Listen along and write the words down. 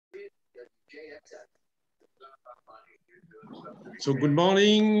So good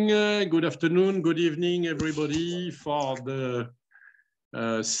morning, good afternoon, good evening, everybody, for the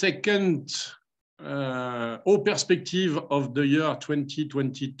second perspective of the year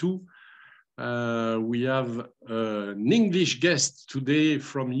 2022. We have an English guest today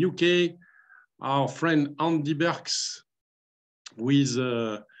from UK, our friend Andy Berks, with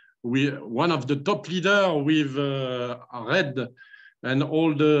one of the top leaders with Red and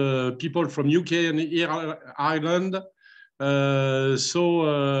all the people from UK and Ireland.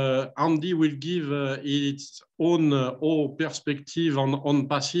 Andy will give its own perspective on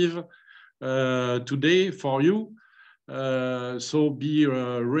OnPassive today for you. So be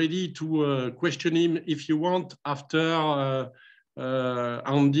ready to question him if you want after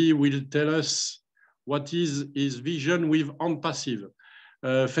Andy will tell us what is his vision with OnPassive.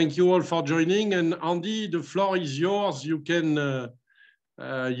 Thank you all for joining, and Andy, the floor is yours. You can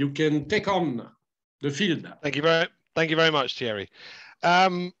take on the field. Thank you very much, Thierry.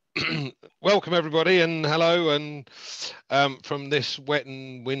 Welcome everybody, and hello, and from this wet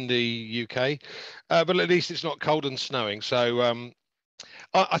and windy UK, but at least it's not cold and snowing. So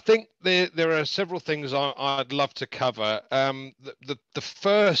I think there are several things I'd love to cover. The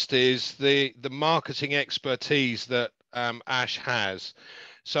first is the marketing expertise that Ash has.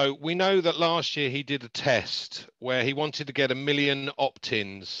 So we know that last year he did a test where he wanted to get 1 million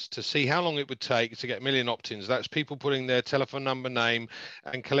opt-ins to see how long it would take to get 1 million opt-ins. That's people putting their telephone number, name,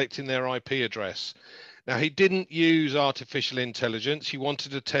 and collecting their IP address. Now, he didn't use artificial intelligence. He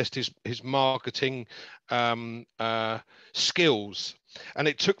wanted to test his marketing skills. And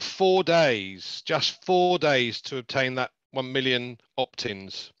it took 4 days, just 4 days, to obtain that 1 million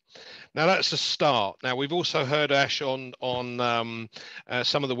opt-ins. Now that's a start. Now we've also heard Ash on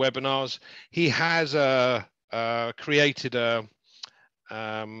some of the webinars. He has created a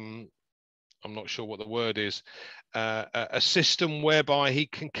I'm not sure what the word is, a system whereby he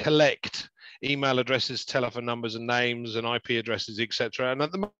can collect email addresses, telephone numbers, and names, and IP addresses, etc. And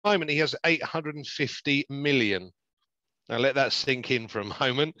at the moment, he has 850 million. Now let that sink in for a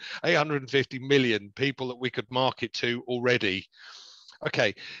moment. 850 million people that we could market to already.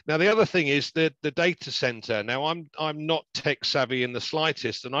 Okay, now the other thing is the data center. Now I'm not tech savvy in the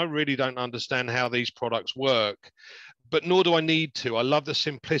slightest, and I really don't understand how these products work, but nor do I need to. I love the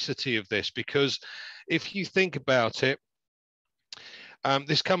simplicity of this, because if you think about it,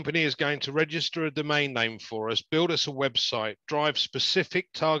 this company is going to register a domain name for us, build us a website, drive specific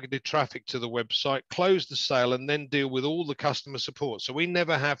targeted traffic to the website, close the sale, and then deal with all the customer support. So we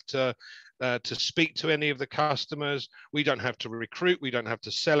never have to speak to any of the customers. We don't have to recruit. We don't have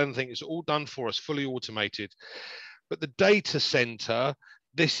to sell anything. It's all done for us, fully automated. But the data center,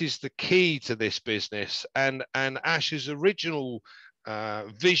 this is the key to this business. And Ash's original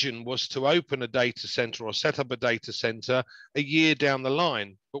vision was to open a data center or set up a data center a year down the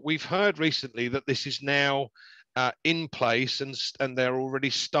line. But we've heard recently that this is now in place, and they're already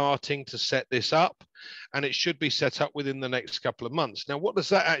starting to set this up, and it should be set up within the next couple of months. Now, what does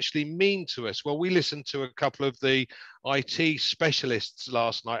that actually mean to us? Well, we listened to a couple of the IT specialists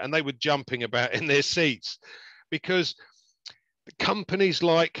last night, and they were jumping about in their seats, because companies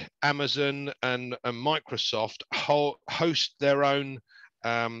like Amazon and Microsoft host their own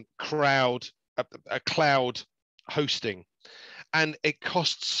cloud hosting. And it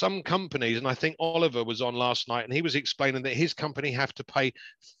costs some companies, and I think Oliver was on last night, and he was explaining that his company have to pay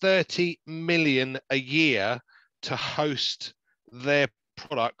 30 million a year to host their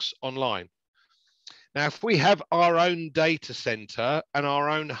products online. Now, if we have our own data center and our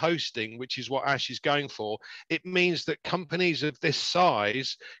own hosting, which is what Ash is going for, it means that companies of this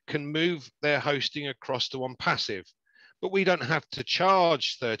size can move their hosting across to OnPassive, but we don't have to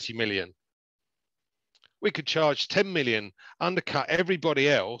charge 30 million. We could charge 10 million, undercut everybody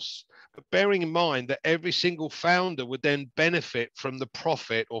else, but bearing in mind that every single founder would then benefit from the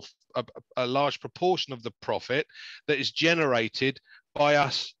profit, or a large proportion of the profit that is generated by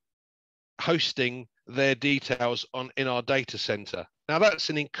us hosting their details in our data center. Now that's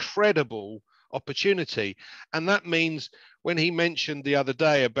an incredible opportunity. And that means, when he mentioned the other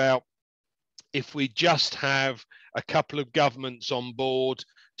day about if we just have a couple of governments on board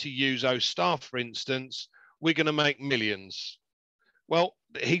to use OStaff, for instance, we're going to make millions. Well,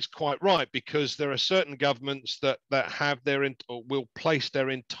 he's quite right, because there are certain governments that have or will place their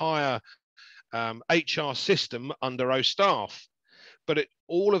entire HR system under OStaff, but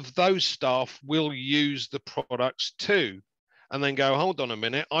all of those staff will use the products too, and then go, hold on a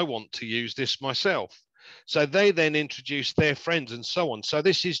minute, I want to use this myself. So they then introduce their friends and so on. So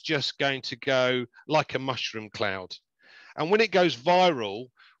this is just going to go like a mushroom cloud. And when it goes viral,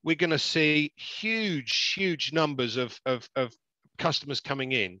 we're going to see huge numbers of customers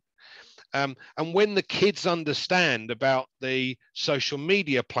coming in. And when the kids understand about the social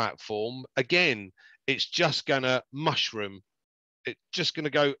media platform, again, it's just going to mushroom. It's just going to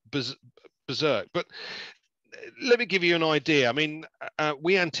go berserk. But let me give you an idea. I mean,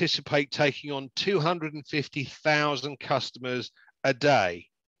 we anticipate taking on 250,000 customers a day.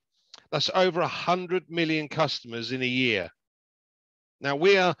 That's over 100 million customers in a year. Now,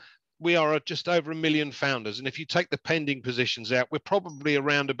 we are just over 1 million founders. And if you take the pending positions out, we're probably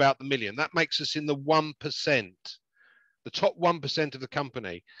around about the million. That makes us in the 1%, the top 1% of the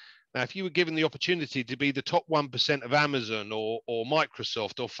company. Now, if you were given the opportunity to be the top 1% of Amazon or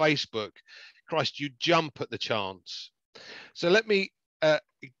Microsoft or Facebook, Christ, you jump at the chance. So let me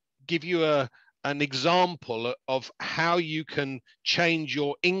give you an example of how you can change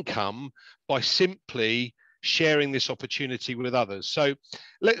your income by simply sharing this opportunity with others. So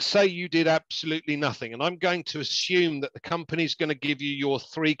let's say you did absolutely nothing, and I'm going to assume that the company is going to give you your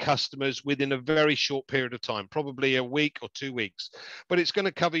 3 customers within a very short period of time, probably a week or 2 weeks, but it's going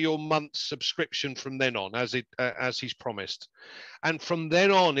to cover your month's subscription from then on, as he's promised. And from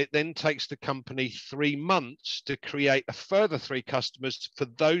then on, it then takes the company 3 months to create a further 3 customers for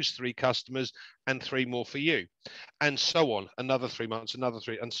those 3 customers and 3 more for you, and so on. Another 3 months, another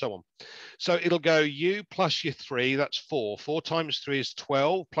 3, and so on. So it'll go you plus your 3, that's 4. 4 times 3 is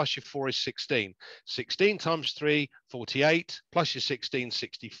 12, plus your 4 is 16. 16 times 3, 48, plus your 16,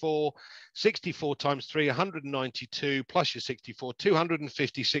 64. 64 times 3, 192, plus your 64,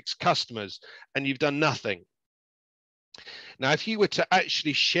 256 customers, and you've done nothing. Now, if you were to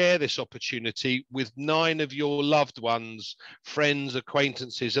actually share this opportunity with 9 of your loved ones, friends,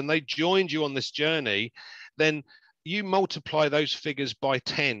 acquaintances, and they joined you on this journey, then you multiply those figures by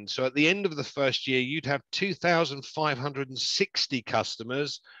 10. So at the end of the first year, you'd have 2,560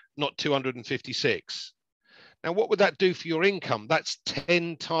 customers, not 256. Now, what would that do for your income? That's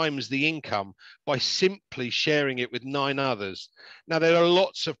 10 times the income by simply sharing it with 9 others. Now, there are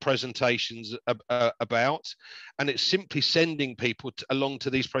lots of presentations about, and it's simply sending people along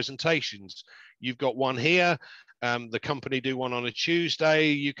to these presentations. You've got one here. The company do one on a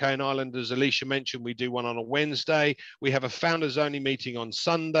Tuesday. UK and Ireland, as Alicia mentioned, we do one on a Wednesday. We have a founders only meeting on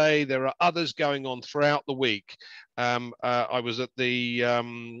Sunday. There are others going on throughout the week. I was at the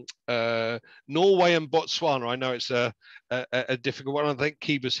Norway and Botswana. I know it's a difficult one. I think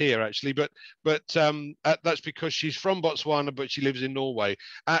Kiba's here actually, but that's because she's from Botswana, but she lives in Norway,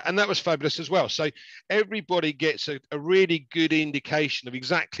 and that was fabulous as well. So everybody gets a really good indication of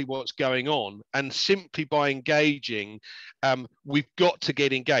exactly what's going on, and simply by engaging, we've got to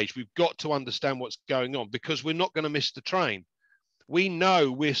get engaged. We've got to understand what's going on, because we're not going to miss the train. We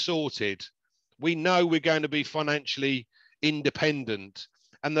know we're sorted. We know we're going to be financially independent.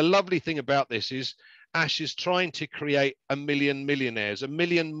 And the lovely thing about this is Ash is trying to create 1 million millionaires, 1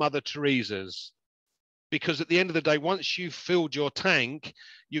 million Mother Teresas, because at the end of the day, once you've filled your tank,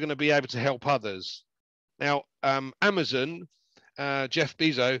 you're going to be able to help others. Now, Amazon, Jeff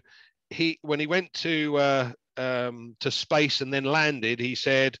Bezos, when he went to space and then landed, he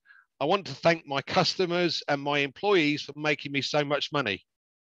said, "I want to thank my customers and my employees for making me so much money."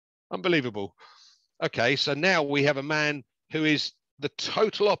 Unbelievable. Okay, so now we have a man who is the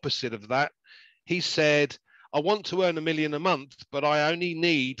total opposite of that. He said, "I want to earn $1 million a month, but I only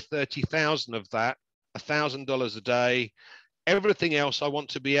need 30,000 of that, $1,000 a day. Everything else I want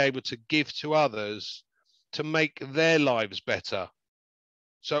to be able to give to others to make their lives better."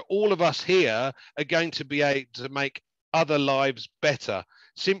 So all of us here are going to be able to make other lives better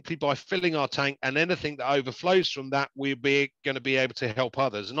simply by filling our tank, and anything that overflows from that, we're going to be able to help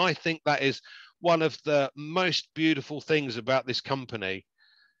others. And I think that is one of the most beautiful things about this company.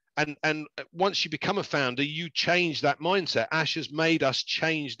 And once you become a founder, you change that mindset. Ash has made us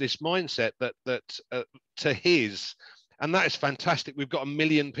change this mindset to his. And that is fantastic. We've got 1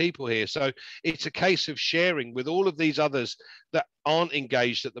 million people here. So it's a case of sharing with all of these others that aren't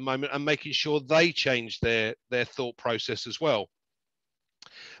engaged at the moment and making sure they change their thought process as well.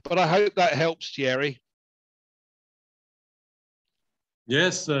 But I hope that helps, Thierry.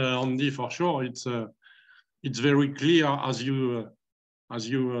 Yes, Andy, for sure. It's very clear as you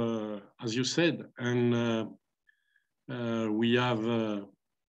said, and we have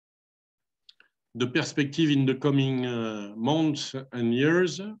the perspective in the coming months and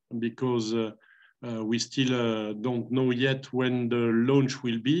years, because we still don't know yet when the launch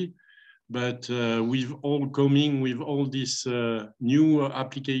will be. But with all this new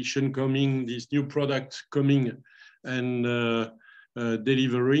application coming, this new product coming and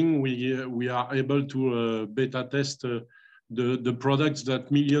delivering, we are able to beta test the products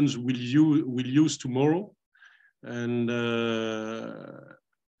that millions will use tomorrow, and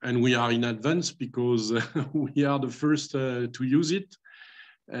we are in advance because we are the first to use it.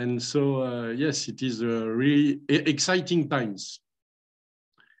 And so, yes, it is really exciting times.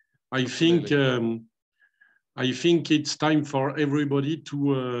 I think it's time for everybody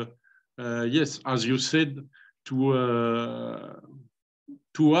to, yes, as you said, to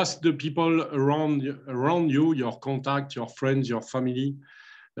ask the people around you, your contact, your friends, your family,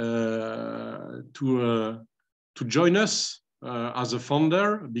 to join us as a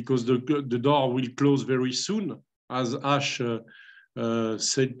founder, because the door will close very soon, as Ash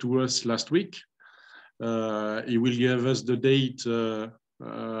said to us last week. He will give us the date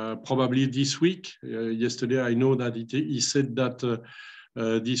probably this week. Yesterday, I know that he said that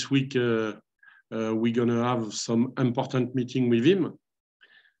this week we're going to have some important meeting with him.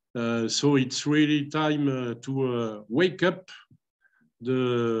 So it's really time to wake up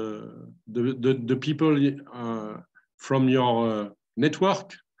the people from your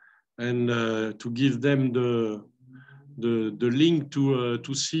network, and to give them the link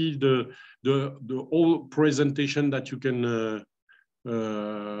to see the whole presentation that you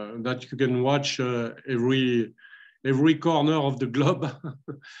can watch every corner of the globe.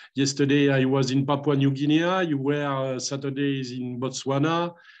 Yesterday I was in Papua New Guinea. You were Saturdays in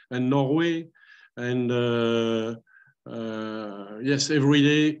Botswana and Norway, and yes, every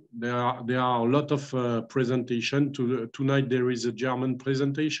day there are a lot of presentation. Tonight there is a German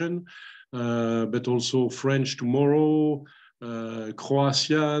presentation, but also French tomorrow,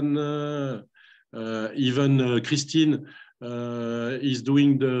 Croatian, even Christine is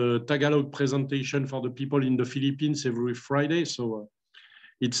doing the Tagalog presentation for the people in the Philippines every Friday. So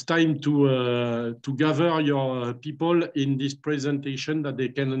it's time to gather your people in this presentation, that they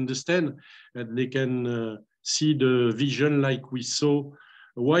can understand, and they can see the vision like we saw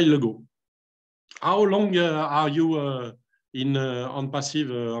a while ago. How long are you in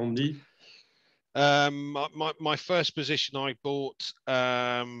OnPassive, Andy? My first position I bought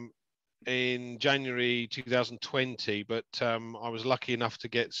in January 2020, but I was lucky enough to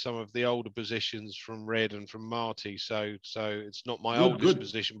get some of the older positions from Red and from Marty. So it's not my oldest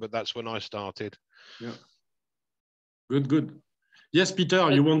position, but that's when I started. Yeah. Good. Yes,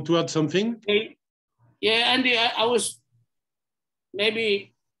 Peter, you want to add something? Yeah, Andy, I was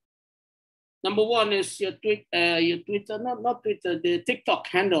maybe number one is your Twitter, not Twitter, the TikTok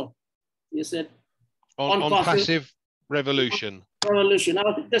handle. You said OnPassive Revolution. Revolution. I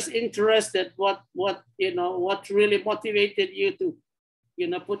was just interested what really motivated you to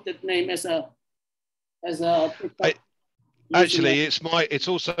put that name as a TikTok. Actually, it's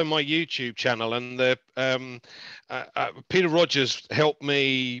also my YouTube channel, and the Peter Rogers helped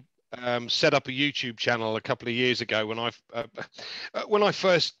me set up a YouTube channel a couple of years ago when I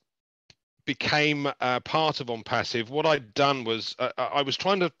first became part of OnPassive. What I'd done was I was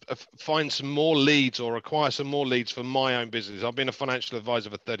trying to find some more leads, or acquire some more leads for my own business. I've been a financial advisor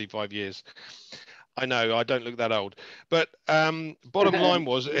for 35 years. I know I don't look that old, but bottom line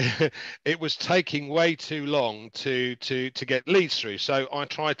was it was taking way too long to get leads through. So I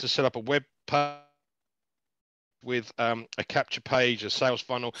tried to set up a web page with a capture page, a sales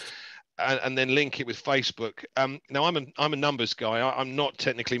funnel, and then link it with Facebook. Now I'm a numbers guy. I'm not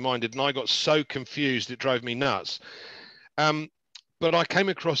technically minded, and I got so confused it drove me nuts. But I came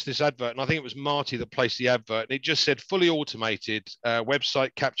across this advert, and I think it was Marty that placed the advert, and it just said fully automated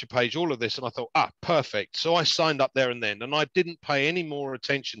website capture page, all of this, and I thought, perfect. So I signed up there and then, and I didn't pay any more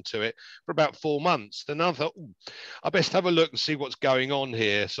attention to it for about 4 months. Then I thought, I best have a look and see what's going on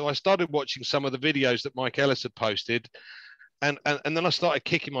here. So I started watching some of the videos that Mike Ellis had posted. And then I started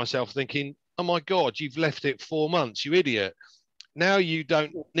kicking myself, thinking, oh my God, you've left it 4 months, you idiot. Now you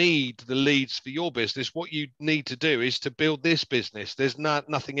don't need the leads for your business. What you need to do is to build this business. There's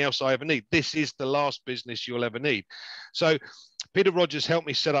nothing else I ever need. This is the last business you'll ever need. So Peter Rogers helped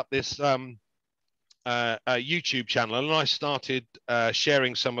me set up this YouTube channel, and I started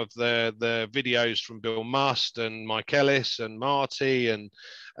sharing some of the videos from Bill Must and Mike Ellis and Marty and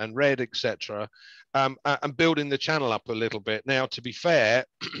Red, etc. And building the channel up a little bit. Now, to be fair,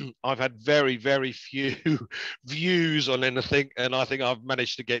 I've had very, very few views on anything, and I think I've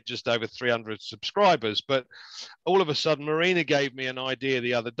managed to get just over 300 subscribers. But all of a sudden, Marina gave me an idea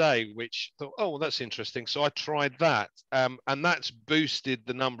the other day, which I thought, oh, well, that's interesting. So I tried that, and that's boosted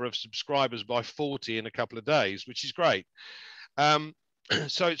the number of subscribers by 40 in a couple of days, which is great.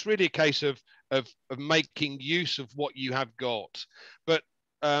 So it's really a case of making use of what you have got. But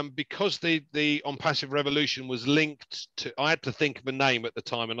because the OnPassive Revolution was linked to, I had to think of a name at the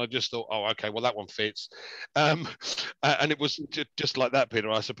time, and I just thought, oh, okay, well, that one fits. And it was just like that,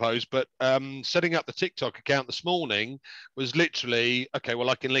 Peter, I suppose. But setting up the TikTok account this morning was literally, okay, well,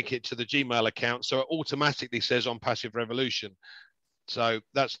 I can link it to the Gmail account, so it automatically says OnPassive Revolution. So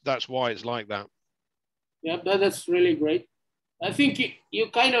that's why it's like that. Yeah, that's really great. I think you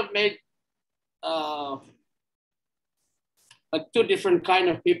kind of made like two different kind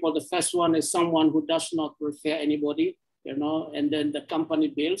of people. The first one is someone who does not refer anybody, you know, and then the company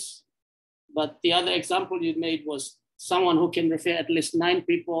builds. But the other example you made was someone who can refer at least 9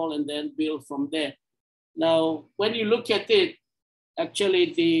 people and then build from there. Now, when you look at it,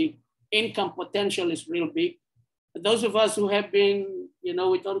 actually the income potential is real big. Those of us who have been, you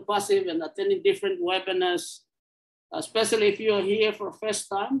know, with OnPassive and attending different webinars, especially if you are here for the first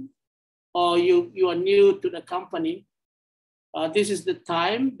time or you are new to the company, this is the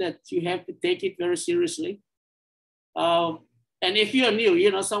time that you have to take it very seriously. And if you're new,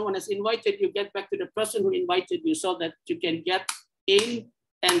 you know, someone has invited you, get back to the person who invited you so that you can get in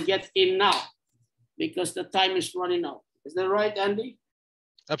and get in now because the time is running out. Is that right, Andy?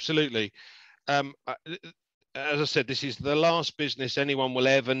 Absolutely. As I said, this is the last business anyone will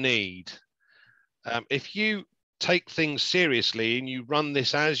ever need. If you take things seriously and you run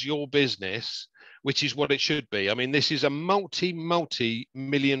this as your business, which is what it should be. I mean, this is a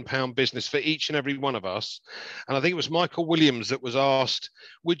multi-million-pound business for each and every one of us. And I think it was Michael Williams that was asked,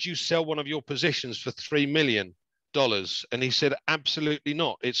 would you sell one of your positions for $3 million? And he said, absolutely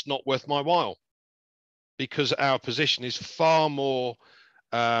not. It's not worth my while because our position is far more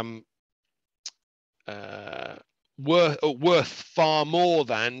worth far more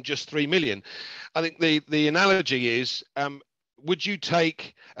than just 3 million. I think the analogy is, would you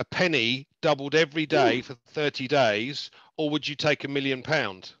take a penny doubled every day for 30 days, or would you take £1 million?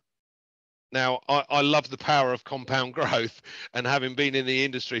 Now, I love the power of compound growth, and having been in the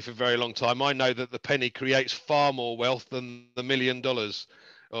industry for a very long time, I know that the penny creates far more wealth than the $1 million or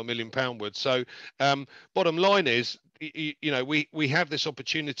 £1 million would. So bottom line is, you know, we have this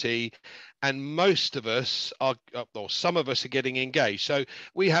opportunity, and most of us are, or some of us are getting engaged. So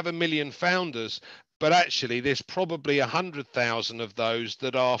we have 1 million founders, but actually there's probably 100,000 of those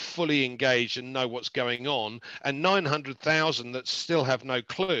that are fully engaged and know what's going on, and 900,000 that still have no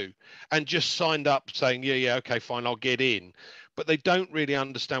clue and just signed up saying, yeah, okay, fine, I'll get in. But they don't really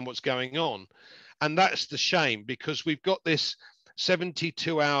understand what's going on. And that's the shame, because we've got this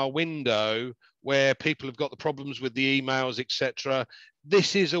 72-hour window where people have got the problems with the emails, etc.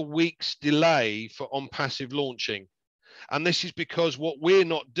 This is a week's delay for OnPassive launching. And this is because what we're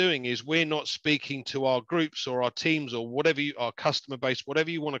not doing is we're not speaking to our groups or our teams or whatever our customer base, whatever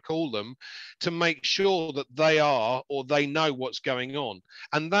you want to call them, to make sure that they are, or they know what's going on.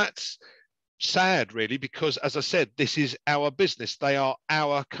 And that's sad, really, because, as I said, this is our business. They are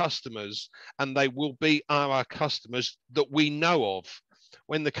our customers, and they will be our customers that we know of.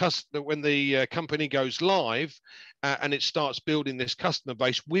 When the company goes live and it starts building this customer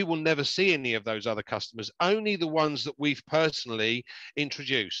base, we will never see any of those other customers, only the ones that we've personally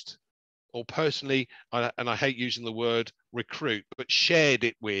introduced or personally, and I hate using the word recruit, but shared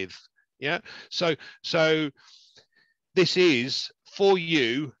it with. Yeah. So this is for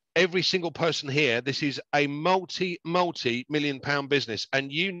you, every single person here. This is a multi-million-pound business, and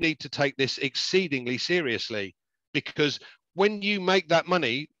you need to take this exceedingly seriously, because when you make that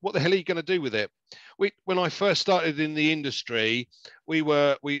money, what the hell are you going to do with it? When I first started in the industry, we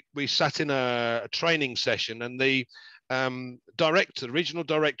sat in a training session, and the regional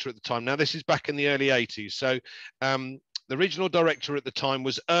director at the time, now this is back in the early 80s, so the regional director at the time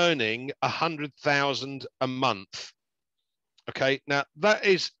was earning 100,000 a month. Okay, now that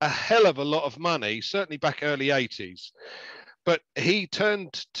is a hell of a lot of money, certainly back early 80s. But he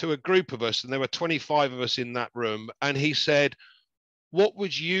turned to a group of us, and there were 25 of us in that room, and he said, what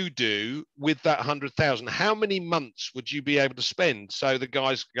would you do with that 100,000? How many months would you be able to spend? So the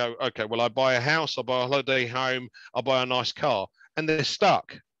guys go, okay, well, I buy a house, I buy a holiday home, I buy a nice car, and they're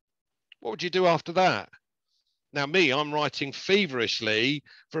stuck. What would you do after that? Now, I'm writing feverishly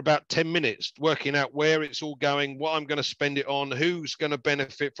for about 10 minutes, working out where it's all going, what I'm going to spend it on, who's going to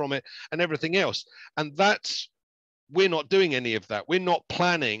benefit from it, and everything else. And we're not doing any of that. We're not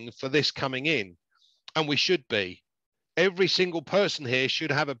planning for this coming in, and we should be. Every single person here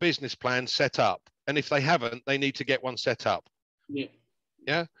should have a business plan set up. And if they haven't, they need to get one set up. Yeah.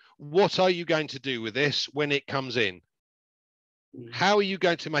 Yeah. What are you going to do with this when it comes in? How are you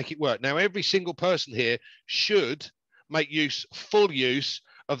going to make it work? Now, every single person here should make full use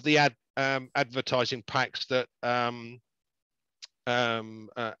of the advertising packs that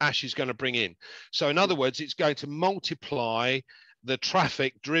Ash is going to bring in. So in other words, it's going to multiply the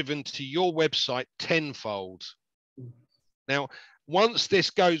traffic driven to your website tenfold. Now, once this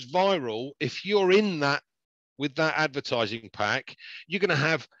goes viral, if you're in that with that advertising pack, you're going to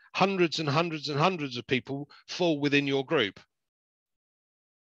have hundreds and hundreds and hundreds of people fall within your group.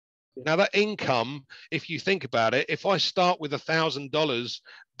 Now that income, if you think about it, if I start with $1,000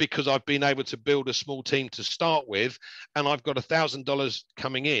 because I've been able to build a small team to start with, and I've got $1,000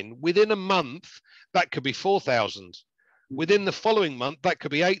 coming in, within a month, that could be 4,000. Within the following month, that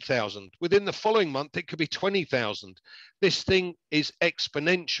could be 8,000. Within the following month, it could be 20,000. This thing is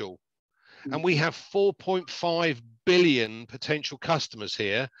exponential. And we have 4.5 billion potential customers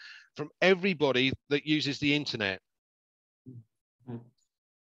here from everybody that uses the internet.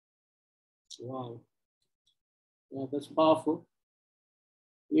 Wow. Yeah, that's powerful.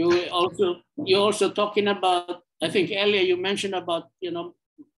 You're also talking about, I think earlier you mentioned about,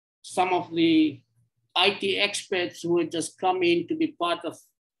 some of the IT experts who would just come in to be part of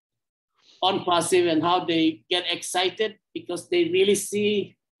OnPassive and how they get excited because they really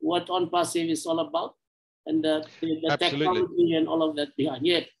see what OnPassive is all about and the technology and all of that behind.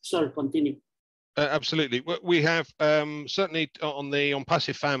 Yeah, sorry, continue. Absolutely. We have certainly on the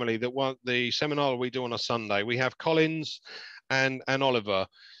OnPassive family, the seminar we do on a Sunday, we have Collins and Oliver.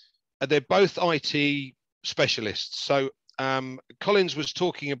 They're both IT specialists. So Collins was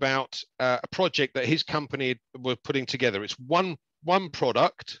talking about a project that his company were putting together. It's one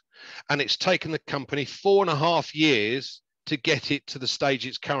product, and it's taken the company 4.5 years to get it to the stage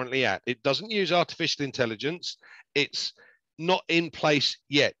it's currently at. It doesn't use artificial intelligence. It's not in place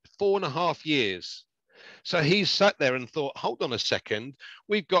yet. 4.5 years. So he sat there and thought, hold on a second,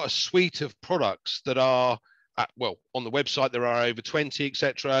 we've got a suite of products that are well, on the website there are over 20,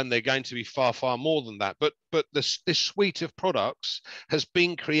 etc., and they're going to be far, far more than that. But this suite of products has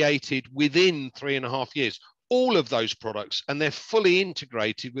been created within 3.5 years. All of those products, and they're fully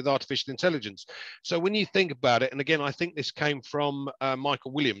integrated with artificial intelligence. So when you think about it, and again, I think this came from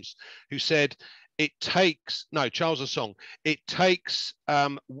Michael Williams, who said Charles Asong, it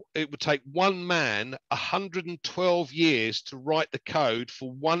would take one man 112 years to write the code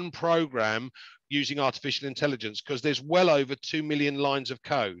for one program using artificial intelligence, because there's well over 2 million lines of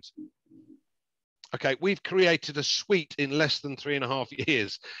code. Okay, we've created a suite in less than 3.5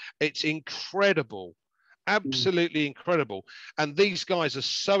 years. It's incredible. Absolutely incredible. And these guys are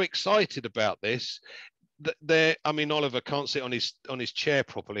so excited about this that Oliver can't sit on his chair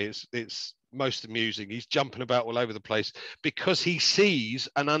properly. It's most amusing. He's jumping about all over the place because he sees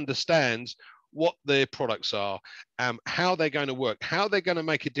and understands what their products are, how they're going to work, how they're going to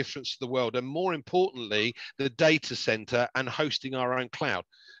make a difference to the world, and more importantly, the data center and hosting our own cloud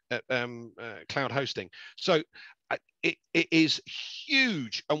hosting. So it is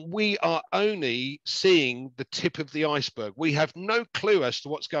huge, and we are only seeing the tip of the iceberg. We have no clue as to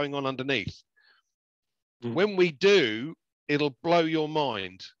what's going on underneath. When we do, it'll blow your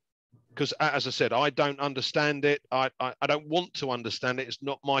mind, because as I said, I don't understand it. I don't want to understand it. It's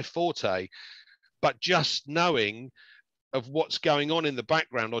not my forte. But just knowing of what's going on in the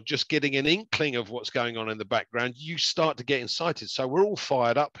background, or just getting an inkling of what's going on in the background, you start to get excited. So we're all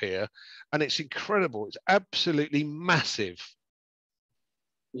fired up here, and it's incredible. It's absolutely massive.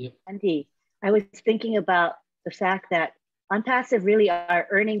 Yep. Andy, I was thinking about the fact that OnPassive, really, our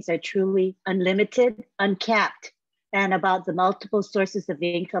earnings are truly unlimited, uncapped, and about the multiple sources of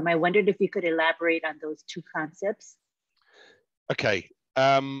income. I wondered if you could elaborate on those two concepts. Okay.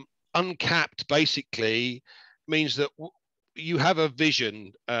 Uncapped basically means that you have a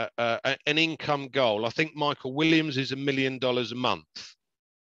vision, an income goal. I think Michael Williams is $1 million a month.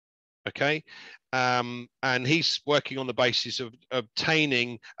 Okay. And he's working on the basis of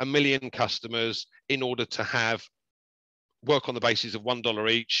obtaining 1 million customers in order to work on the basis of $1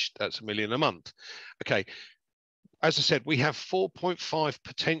 each. That's $1 million a month. Okay. As I said, we have 4.5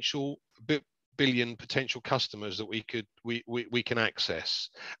 billion potential customers that we can access,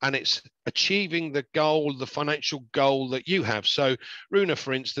 and it's achieving the goal, the financial goal that you have. So Runa,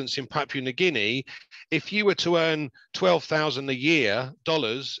 for instance, in Papua New Guinea, if you were to earn $12,000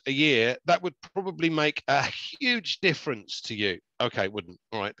 a year, that would probably make a huge difference to you. Okay, wouldn't.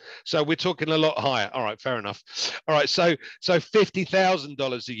 All right. So we're talking a lot higher. All right, fair enough. All right, so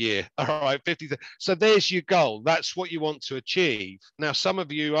 $50,000 a year. All right, 50. So there's your goal. That's what you want to achieve. Now, some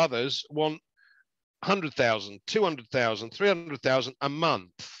of you others want 100,000, 200,000, 300,000 a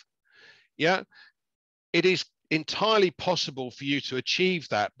month. Yeah, it is entirely possible for you to achieve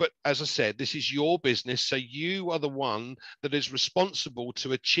that. But as I said, this is your business, so you are the one that is responsible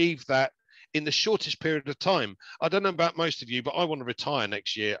to achieve that in the shortest period of time. I don't know about most of you, but I want to retire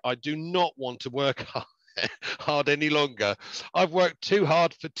next year. I do not want to work hard any longer. I've worked too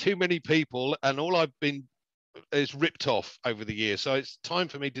hard for too many people, and all I've been is ripped off over the years. So it's time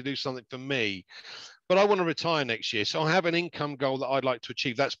for me to do something for me. But I want to retire next year. So I have an income goal that I'd like to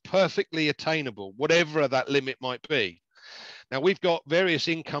achieve. That's perfectly attainable, whatever that limit might be. Now, we've got various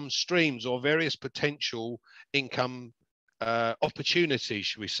income streams or various potential income opportunities,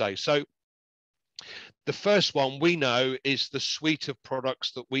 should we say. So the first one we know is the suite of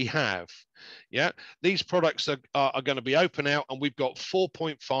products that we have. Yeah, these products are going to be open out, and we've got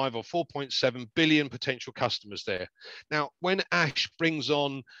 4.5 or 4.7 billion potential customers there. Now, when Ash brings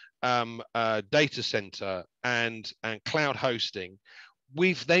on data center and cloud hosting,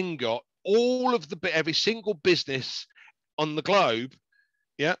 we've then got all of every single business on the globe.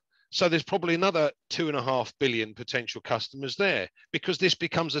 Yeah. So there's probably another 2.5 billion potential customers there, because this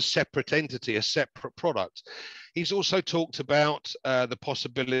becomes a separate entity, a separate product. He's also talked about the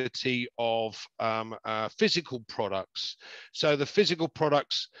possibility of physical products. So the physical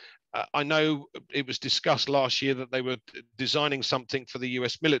products, I know it was discussed last year that they were designing something for the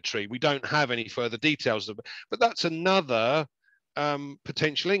US military. We don't have any further details of it, but that's another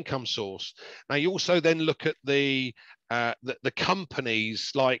potential income source. Now, you also then look at the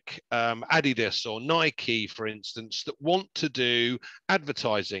companies like Adidas or Nike, for instance, that want to do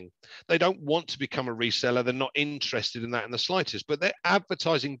advertising. They don't want to become a reseller. They're not interested in that in the slightest, but their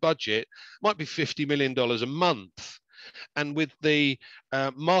advertising budget might be $50 million a month. And with the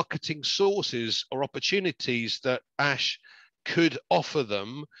marketing sources or opportunities that Ash could offer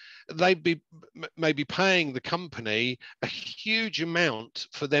them, they'd be maybe paying the company a huge amount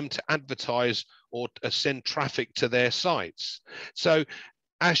for them to advertise or send traffic to their sites. So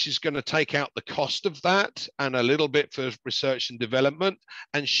Ash is going to take out the cost of that and a little bit for research and development,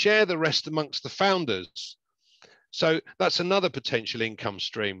 and share the rest amongst the founders. So that's another potential income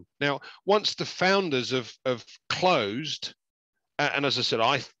stream. Now, once the founders have closed, and as I said,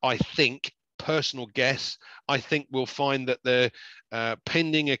 I think, personal guess, I think we'll find that the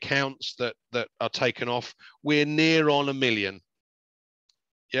pending accounts that are taken off, we're near on 1 million.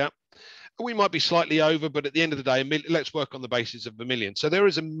 Yeah, we might be slightly over, but at the end of the day, let's work on the basis of 1 million. So there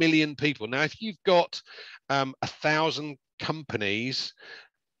is 1 million people. Now, if you've got 1,000 companies,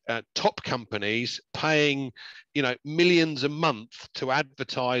 top companies paying, millions a month to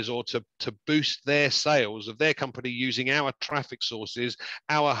advertise or to boost their sales of their company using our traffic sources,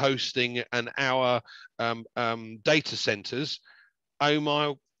 our hosting, and our data centers, oh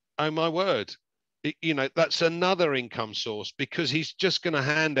my word. That's another income source, because he's just going to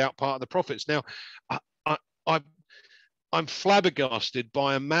hand out part of the profits. Now, I'm flabbergasted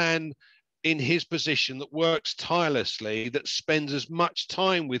by a man in his position that works tirelessly, that spends as much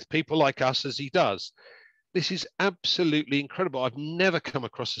time with people like us as he does. This is absolutely incredible. I've never come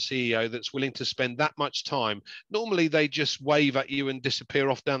across a CEO that's willing to spend that much time. Normally, they just wave at you and disappear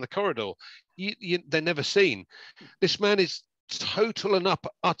off down the corridor. They're never seen. This man is total and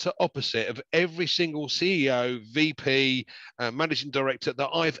utter opposite of every single CEO, VP, managing director that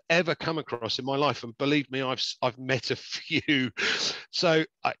I've ever come across in my life. And believe me, I've met a few. So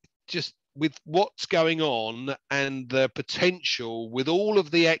with what's going on and the potential, with all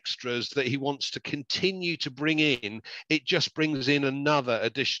of the extras that he wants to continue to bring in, it just brings in another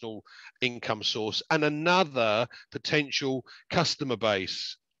additional income source and another potential customer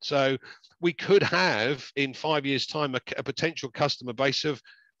base. So we could have in 5 years' time a potential customer base of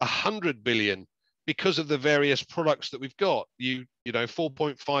 100 billion, because of the various products that we've got.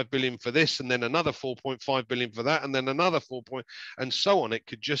 4.5 billion for this, and then another 4.5 billion for that, and then another 4 and so on. It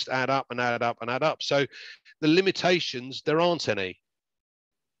could just add up and add up and add up. So the limitations, there aren't any.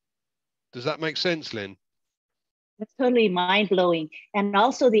 Does that make sense, Lynn? That's totally mind-blowing. And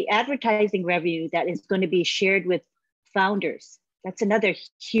also the advertising revenue that is going to be shared with founders. That's another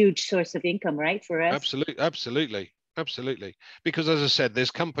huge source of income, right, for us? Absolutely. Because as I said, there's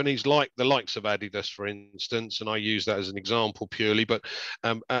companies like the likes of Adidas, for instance, and I use that as an example purely, but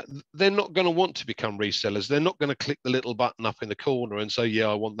they're not going to want to become resellers. They're not going to click the little button up in the corner and say, yeah,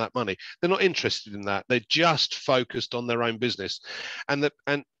 I want that money. They're not interested in that. They're just focused on their own business.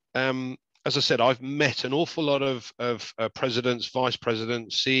 As I said, I've met an awful lot of presidents, vice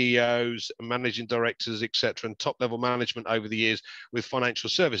presidents, CEOs, managing directors, etc., and top-level management over the years with financial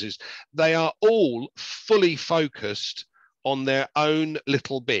services. They are all fully focused on their own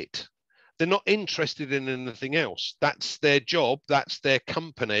little bit. They're not interested in anything else. That's their job, that's their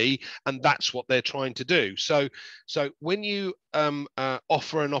company, and that's what they're trying to do. So when you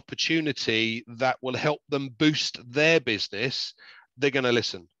offer an opportunity that will help them boost their business, they're going to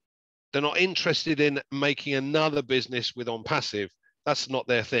listen. They're not interested in making another business with OnPassive. That's not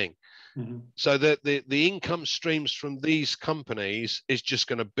their thing. Mm-hmm. So the income streams from these companies is just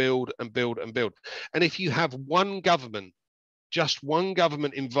going to build and build and build. And if you have one government, just one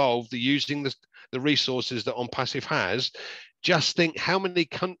government involved using the resources that OnPassive has, just think how many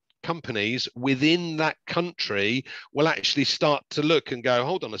companies within that country will actually start to look and go,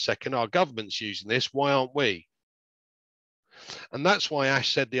 hold on a second, our government's using this, why aren't we? And that's why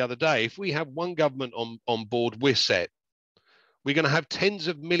Ash said the other day, if we have one government on board, we're set. We're going to have tens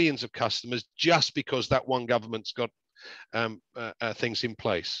of millions of customers just because that one government's got things in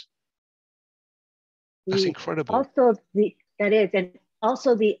place. That's incredible. Also, and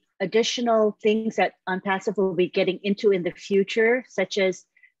also the additional things that OnPassive will be getting into in the future, such as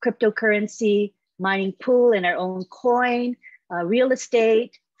cryptocurrency, mining pool and our own coin, real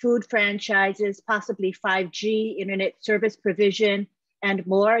estate, food franchises, possibly 5G, internet service provision, and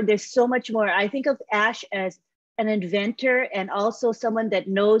more. There's so much more. I think of Ash as an inventor and also someone that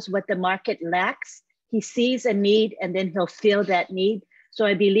knows what the market lacks. He sees a need and then he'll fill that need. So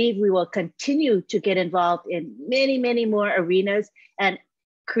I believe we will continue to get involved in many, many more arenas and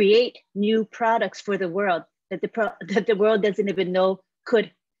create new products for the world that the world doesn't even know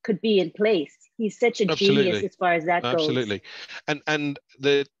could be in place. He's such a genius as far as that goes. Absolutely. And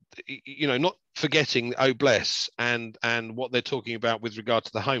the, you know, not forgetting Bless and what they're talking about with regard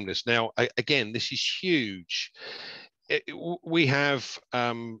to the homeless. Now, again, this is huge. We have,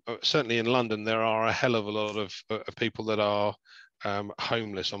 certainly in London, there are a hell of a lot of people that are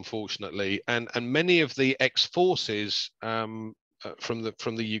homeless, unfortunately, and many of the ex-forces from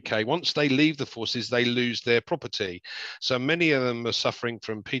the UK, once they leave the forces, they lose their property. So many of them are suffering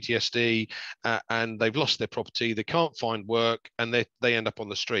from PTSD and they've lost their property, they can't find work, and they end up on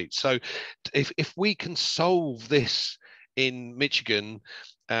the street. So if we can solve this in Michigan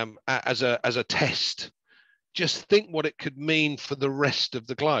as a test, just think what it could mean for the rest of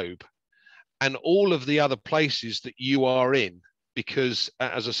the globe and all of the other places that you are in. Because,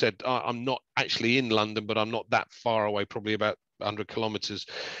 as I said, I'm not actually in London, but I'm not that far away, probably about 100 kilometers.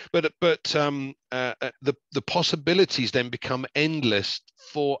 But the possibilities then become endless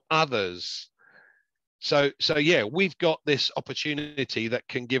for others. So yeah, we've got this opportunity that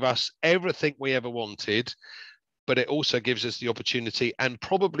can give us everything we ever wanted, but it also gives us the opportunity, and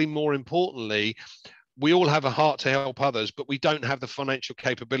probably more importantly, we all have a heart to help others, but we don't have the financial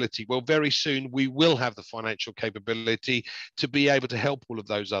capability. Well, very soon we will have the financial capability to be able to help all of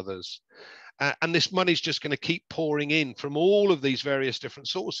those others. And this money is just going to keep pouring in from all of these various different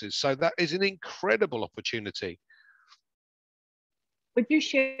sources. So that is an incredible opportunity. Would you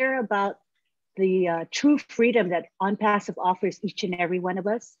share about the true freedom that OnPassive offers each and every one of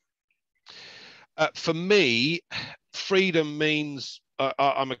us? For me, freedom means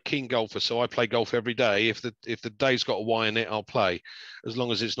I'm a keen golfer, so I play golf every day. If the day's got a Y in it, I'll play, as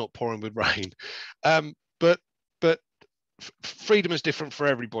long as it's not pouring with rain. But freedom is different for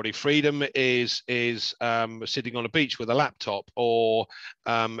everybody. Freedom is sitting on a beach with a laptop, or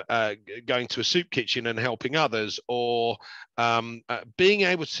going to a soup kitchen and helping others, or being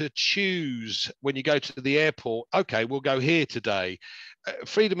able to choose when you go to the airport. Okay, we'll go here today.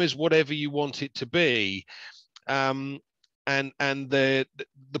 Freedom is whatever you want it to be. And the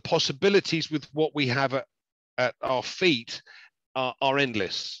possibilities with what we have at our feet are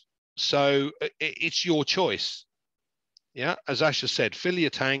endless. So it's your choice. Yeah, as Asha said, fill your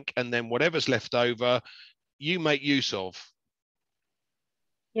tank, and then whatever's left over, you make use of.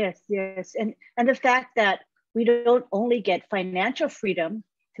 Yes, and the fact that we don't only get financial freedom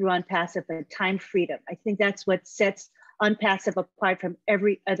through OnPassive, but time freedom. I think that's what sets OnPassive apart from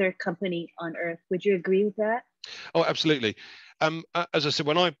every other company on earth. Would you agree with that? Oh, absolutely. As I said,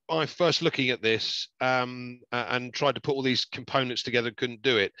 when I first looking at this and tried to put all these components together, couldn't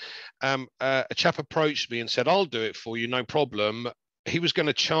do it. A chap approached me and said, "I'll do it for you, no problem." He was going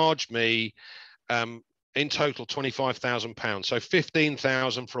to charge me in total £25,000, so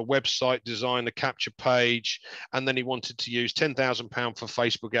 15,000 for a website design, a capture page, and then he wanted to use £10,000 for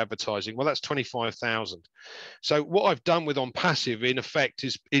Facebook advertising. Well, that's 25,000. So what I've done with OnPassive, in effect,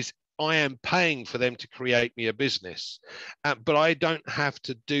 is I am paying for them to create me a business, but I don't have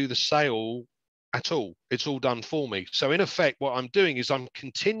to do the sale at all. It's all done for me. So in effect, what I'm doing is I'm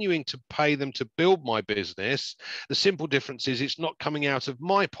continuing to pay them to build my business. The simple difference is it's not coming out of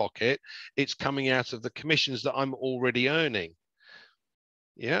my pocket. It's coming out of the commissions that I'm already earning.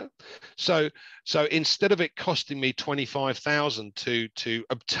 Yeah. So instead of it costing me 25,000 to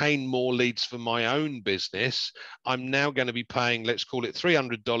obtain more leads for my own business, I'm now going to be paying, let's call it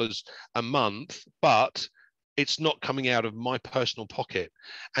 $300 a month, but it's not coming out of my personal pocket,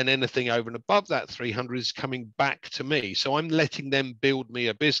 and anything over and above that 300 is coming back to me. So I'm letting them build me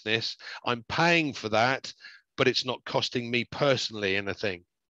a business. I'm paying for that, but it's not costing me personally anything.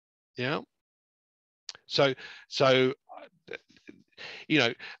 Yeah. So you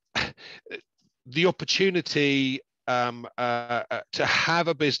know, the opportunity to have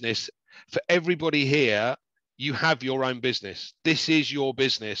a business for everybody here. You have your own business. This is your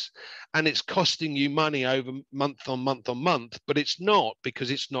business, and it's costing you money over month on month on month, but it's not, because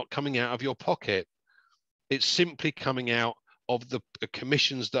it's not coming out of your pocket. It's simply coming out of the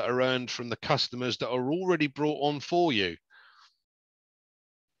commissions that are earned from the customers that are already brought on for you.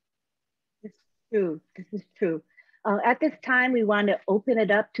 This is true. This is true. At this time, we want to open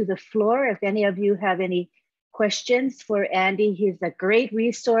it up to the floor. If any of you have any questions for Andy, he's a great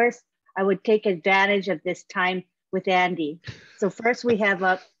resource. I would take advantage of this time with Andy. So first we have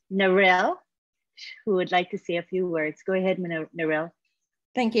up Narelle, who would like to say a few words. Go ahead, Narelle.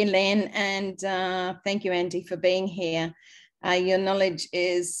 Thank you, Lynn, and thank you, Andy, for being here. Your knowledge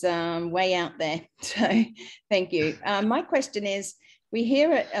is way out there, so thank you. My question is, we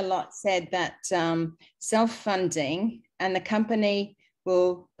hear it a lot said that self-funding and the company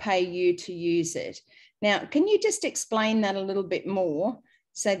will pay you to use it. Now, can you just explain that a little bit more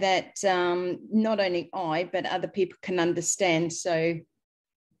so that not only I, but other people can understand? So,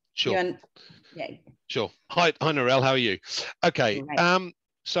 sure. Yeah. Sure. Hi, Narelle, how are you? Okay. Right.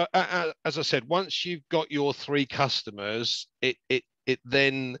 So as I said, once you've got your 3 customers, it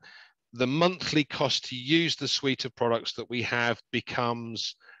then the monthly cost to use the suite of products that we have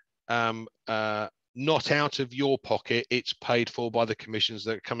becomes not out of your pocket. It's paid for by the commissions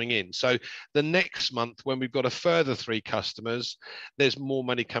that are coming in. So the next month, when we've got a further 3 customers, there's more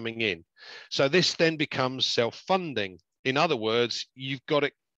money coming in. So this then becomes self-funding. In other words, you've got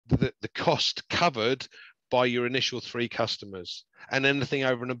it, the cost covered by your initial 3 customers, and anything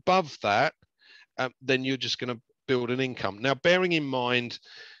over and above that, then you're just going to build an income. Now, bearing in mind,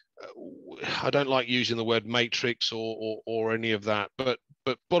 I don't like using the word matrix or any of that, but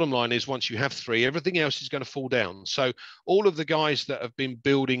bottom line is, once you have 3, everything else is going to fall down. So all of the guys that have been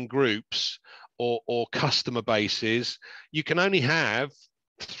building groups or customer bases, you can only have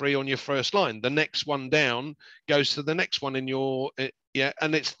 3 on your first line. The next one down goes to the next one in your,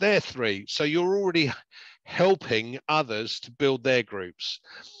 and it's their 3. So you're already helping others to build their groups.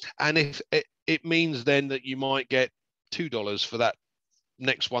 And if it means then that you might get $2 for that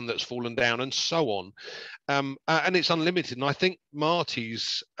next one that's fallen down, and so on, and it's unlimited. And I think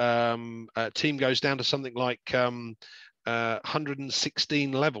Marty's team goes down to something like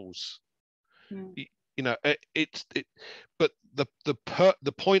 116 levels. You know, but the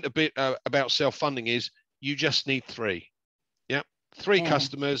point a bit about self-funding is you just need 3. 3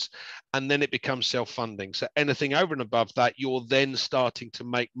 customers, and then it becomes self-funding. So anything over and above that, you're then starting to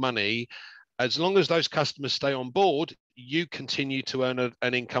make money. As long as those customers stay on board, you continue to earn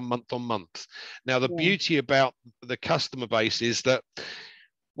an income month on month. Now, the beauty about the customer base is that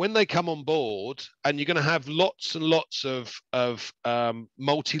when they come on board, and you're going to have lots and lots of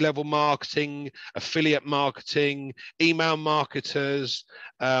multi-level marketing, affiliate marketing, email marketers,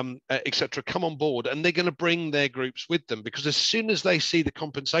 etc., come on board, and they're going to bring their groups with them, because as soon as they see the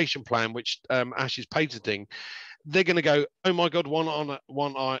compensation plan, which Ash is patenting, they're going to go, oh my God, why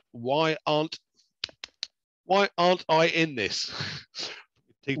aren't I in this?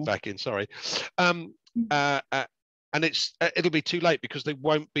 Teeth back in, sorry. And it'll be too late, because they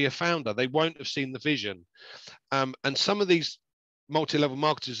won't be a founder. They won't have seen the vision. And some of these multi-level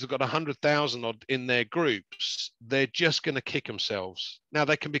marketers have got 100,000 odd in their groups. They're just going to kick themselves. Now,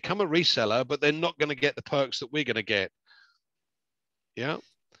 they can become a reseller, but they're not going to get the perks that we're going to get. Yeah.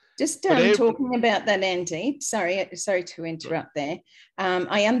 Just talking about that, Andy, sorry to interrupt there.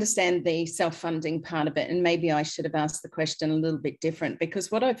 I understand the self-funding part of it, and maybe I should have asked the question a little bit different,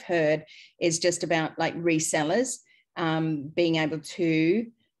 because what I've heard is just about like resellers being able to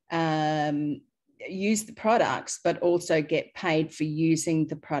use the products, but also get paid for using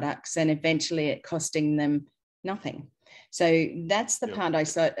the products, and eventually it costing them nothing. So that's the part I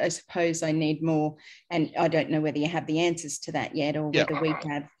suppose I need more, and I don't know whether you have the answers to that yet, or whether we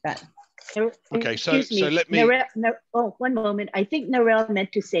have. But okay, so let me. One moment. I think Narelle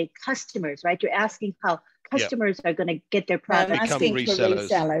meant to say customers, right? You're asking how customers are going to get their products. I'm asking for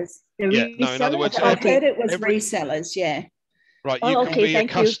resellers. No, in other words, I heard it was resellers. Yeah. Right. You can be a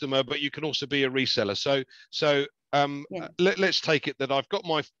customer, but you can also be a reseller. So let's take it that I've got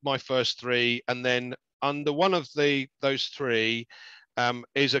my first 3, and then under one of those 3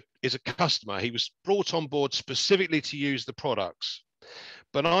 is a customer. He was brought on board specifically to use the products,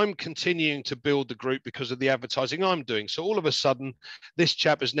 but I'm continuing to build the group because of the advertising I'm doing. So all of a sudden, this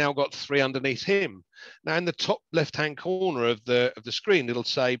chap has now got 3 underneath him. Now in the top left-hand corner of the screen, it'll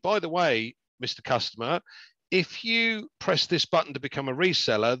say, by the way, Mr. Customer, if you press this button to become a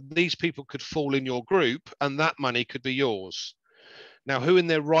reseller, these people could fall in your group and that money could be yours. Now, who in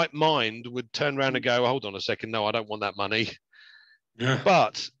their right mind would turn around and go, hold on a second, no, I don't want that money. Yeah.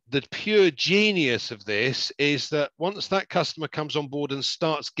 But the pure genius of this is that once that customer comes on board and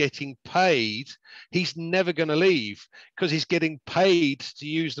starts getting paid, he's never going to leave because he's getting paid to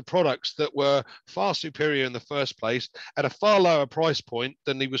use the products that were far superior in the first place at a far lower price point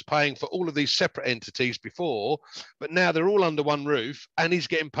than he was paying for all of these separate entities before. But now they're all under one roof and he's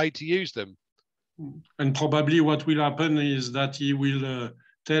getting paid to use them. And probably what will happen is that he will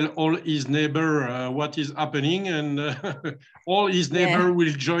tell all his neighbor what is happening, and all his neighbor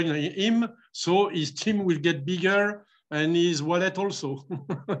will join him. So his team will get bigger and his wallet also.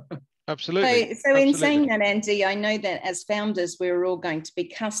 Absolutely. So in saying that, Andy, I know that as founders, we're all going to be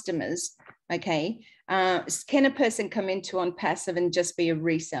customers. Okay. Can a person come into OnPassive and just be a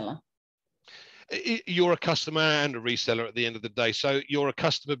reseller? You're a customer and a reseller at the end of the day. So you're a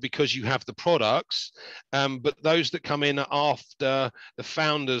customer because you have the products, but those that come in after the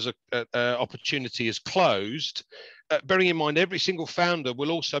founder's opportunity is closed, bearing in mind every single founder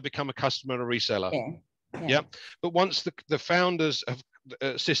will also become a customer and a reseller. Yeah. But once the founders have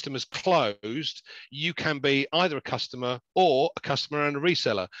system is closed, you can be either a customer or a customer and a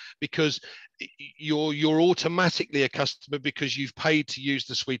reseller, because you're automatically a customer because you've paid to use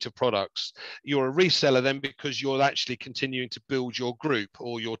the suite of products. You're a reseller then because you're actually continuing to build your group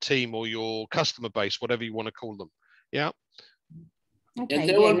or your team or your customer base, whatever you want to call them. Yeah. Okay.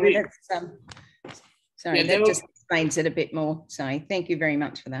 Sorry, that just explains it a bit more. Sorry, thank you very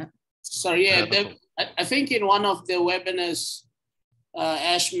much for that. Sorry, I think in one of the webinars,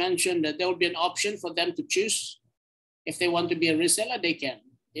 Ash mentioned that there will be an option for them to choose. If they want to be a reseller, they can.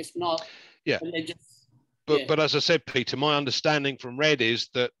 If not, they just, but as I said, Peter, my understanding from Red is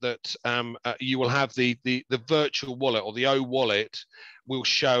that you will have the virtual wallet, or the O wallet will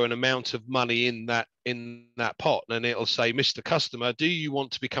show an amount of money in that pot, and it'll say, Mr. Customer, do you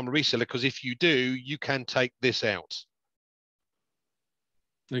want to become a reseller? Because if you do, you can take this out.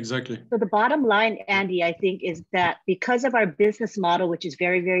 Exactly. So the bottom line, Andy, I think, is that because of our business model, which is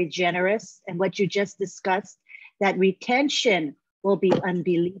very, very generous, and what you just discussed, that retention will be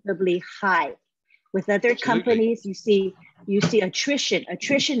unbelievably high. With other companies, you see attrition.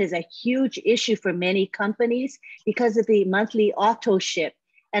 Attrition is a huge issue for many companies because of the monthly auto ship.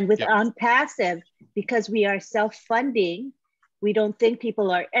 And with OnPassive, because we are self-funding, we don't think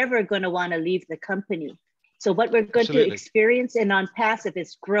people are ever going to want to leave the company. So what we're going to experience in OnPassive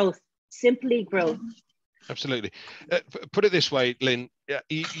is growth, simply growth. Absolutely. Put it this way, Lynn,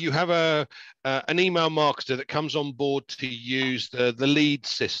 you have an email marketer that comes on board to use the lead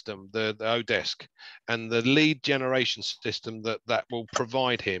system, the Odesk, and the lead generation system that will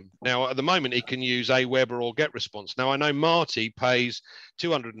provide him. Now, at the moment, he can use Aweber or GetResponse. Now, I know Marty pays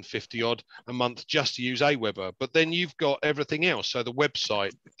 $250 odd a month just to use Aweber, but then you've got everything else. So the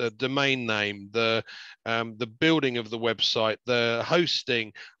website, the domain name, the building of the website, the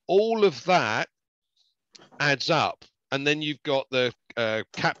hosting, all of that adds up. And then you've got the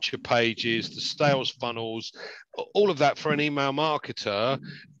capture pages, the sales funnels, all of that for an email marketer.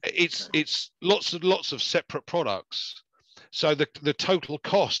 It's lots of separate products. So the total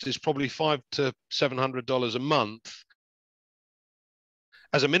cost is probably $500 to $700 a month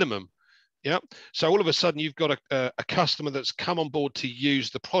as a minimum. Yeah. So all of a sudden you've got a customer that's come on board to use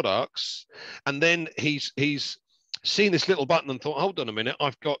the products, and then he's seen this little button and thought, hold on a minute,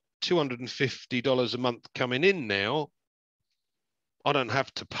 I've got $250 a month coming in now. I don't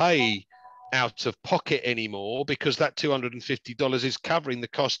have to pay out of pocket anymore because that $250 is covering the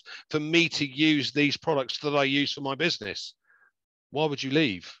cost for me to use these products that I use for my business. Why would you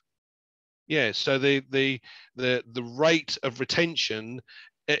leave? Yeah, so the rate of retention,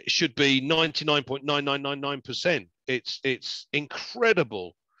 it should be 99.9999%. It's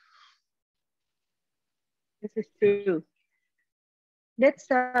incredible. This is true. Let's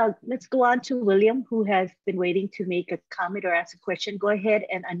go on to William, who has been waiting to make a comment or ask a question. Go ahead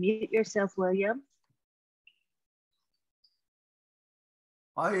and unmute yourself, William.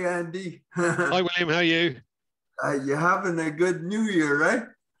 Hi, Andy. Hi, William. How are you? You're having a good New Year, right?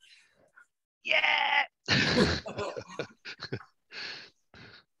 Yeah.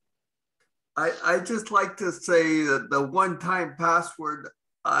 I just like to say that the one-time password,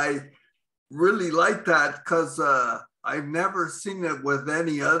 I really like that because I've never seen it with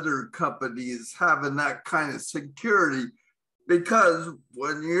any other companies having that kind of security, because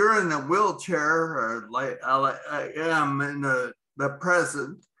when you're in a wheelchair, or like I am in the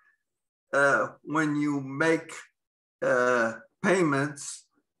present, when you make payments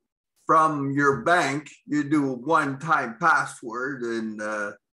from your bank, you do a one-time password, and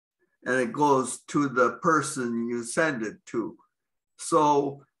it goes to the person you send it to.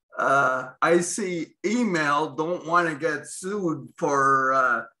 So I see email don't want to get sued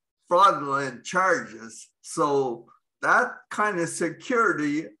for fraudulent charges. So that kind of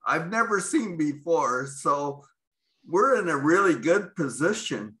security I've never seen before. So we're in a really good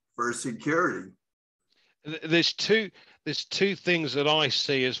position for security. There's two things that I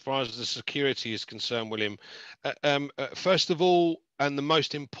see as far as the security is concerned, William. First of all, and the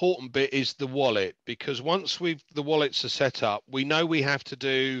most important bit, is the wallet, because once the wallets are set up, we know we have to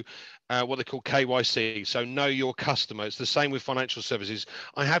do what they call KYC, so know your customer. It's the same with financial services.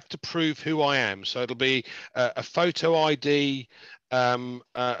 I have to prove who I am, so it'll be a photo ID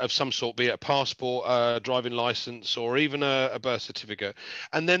of some sort, be it a passport, driving license, or even a birth certificate.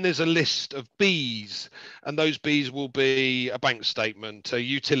 And then there's a list of Bs, and those Bs will be a bank statement, a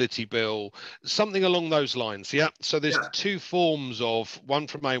utility bill, something along those lines. Yeah. So there's two forms of, one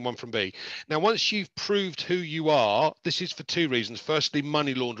from A and one from B. Now, once you've proved who you are, this is for two reasons. Firstly,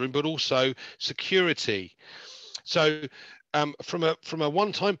 money laundering, but also security. So from a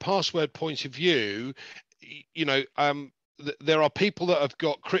one-time password point of view, you know, there are people that have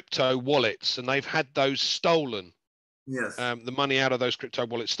got crypto wallets and they've had those stolen. Yes. The money out of those crypto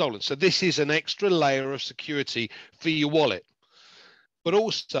wallets stolen. So this is an extra layer of security for your wallet. But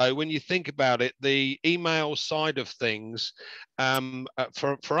also, when you think about it, the email side of things,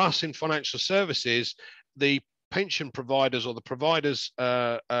 for us in financial services, the pension providers or the providers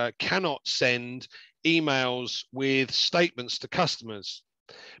cannot send emails with statements to customers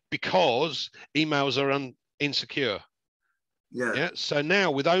because emails are insecure. Yeah. So now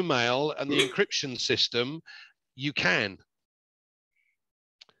with OMail and the encryption system, you can.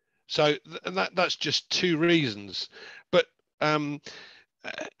 So that's just two reasons. But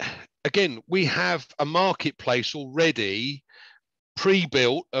again, we have a marketplace already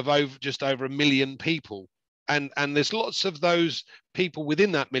pre-built of just over 1 million people. And there's lots of those people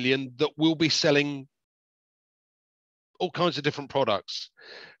within that million that will be selling all kinds of different products.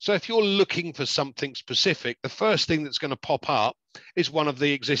 So if you're looking for something specific, the first thing that's going to pop up is one of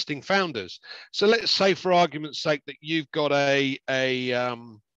the existing founders. So let's say, for argument's sake, that you've got a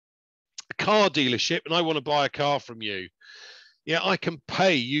car dealership and I want to buy a car from you. Yeah, I can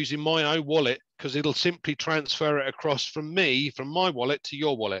pay using my own wallet because it'll simply transfer it across from my wallet to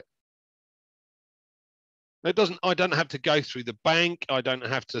your wallet. It doesn't. I don't have to go through the bank. I don't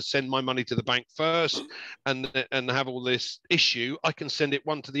have to send my money to the bank first and have all this issue. I can send it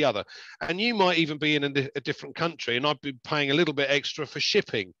one to the other. And you might even be in a different country, and I've been paying a little bit extra for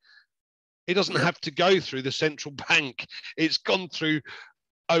shipping. It doesn't have to go through the central bank. It's gone through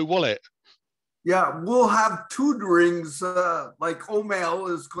wallet. Yeah, we'll have tutorings. Like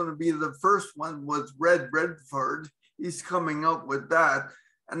OMail is going to be the first one with Redford. He's coming up with that.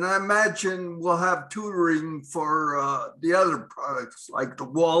 And I imagine we'll have tutoring for the other products, like the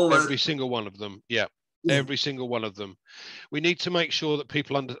wallet. Every single one of them, yeah. Every single one of them. We need to make sure that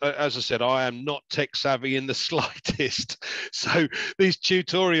people as I said, I am not tech savvy in the slightest. So these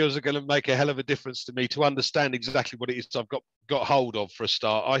tutorials are going to make a hell of a difference to me to understand exactly what it is I've got hold of for a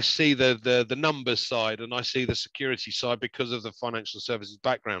start. I see the numbers side and I see the security side because of the financial services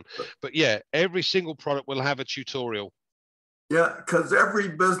background. But yeah, every single product will have a tutorial. Yeah, because every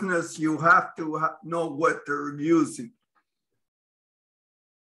business, you have to know what they're using.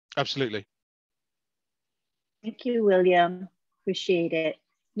 Absolutely. Thank you, William. Appreciate it.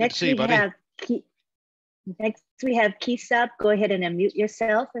 Next, we have Kisab. Go ahead and unmute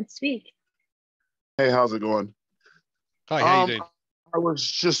yourself and speak. Hey, how's it going? Hi, how you doing? I was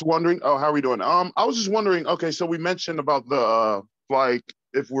just wondering. Oh, how are we doing? I was just wondering. Okay, so we mentioned about the like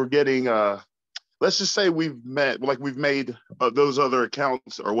if we're getting let's just say we've made those other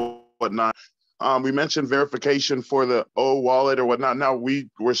accounts or whatnot. We mentioned verification for the wallet or whatnot. Now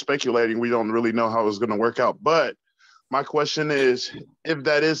we're speculating. We don't really know how it's going to work out. But my question is, if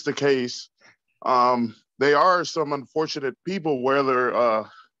that is the case, there are some unfortunate people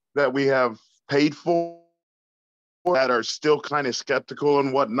that we have paid for that are still kind of skeptical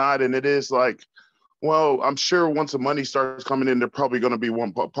and whatnot. And it is like, well, I'm sure once the money starts coming in, they're probably going to be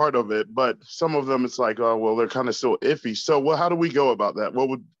one part of it. But some of them, it's like, oh, well, they're kind of still iffy. So how do we go about that? What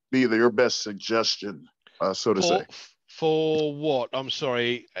would be your best suggestion, so to say? For what? I'm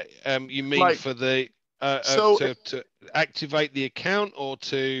sorry. You mean for the to activate the account or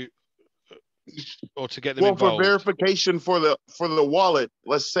to? or to get them Well, involved? for verification for the wallet,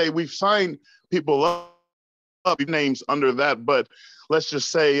 let's say we've signed people up names under that, but let's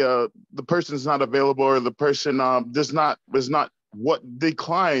just say the person's not available, or the person is not what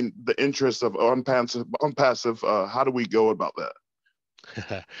decline the interest of OnPassive. How do we go about that?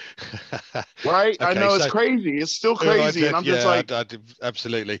 Right? Okay, I know it's so crazy. It's still crazy. And I'm just like,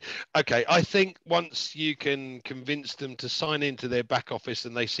 absolutely. Okay, I think once you can convince them to sign into their back office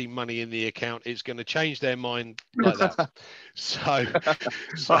and they see money in the account, it's going to change their mind like that. So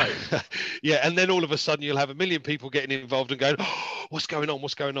yeah, and then all of a sudden you'll have 1 million people getting involved and going, oh, what's going on?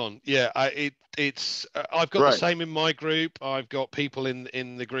 What's going on? Yeah, it's I've got the same in my group. I've got people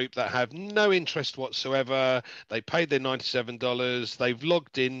in the group that have no interest whatsoever. They paid their $97. They've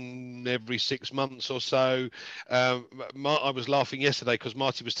logged in every 6 months or so. I was laughing yesterday because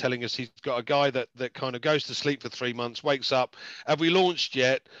Marty was telling us he's got a guy that kind of goes to sleep for 3 months, wakes up. Have we launched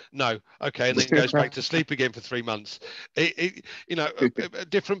yet? No. Okay, and then goes back to sleep again for 3 months.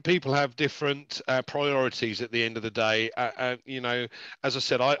 Different people have different priorities at the end of the day. As I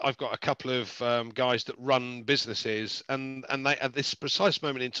said, I've got a couple of guys that run businesses, and they at this precise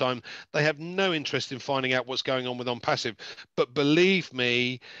moment in time they have no interest in finding out what's going on with OnPassive. But believe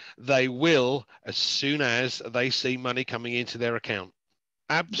me, they will as soon as they see money coming into their account.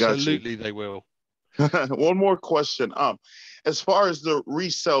 Absolutely, they will. One more question. As far as the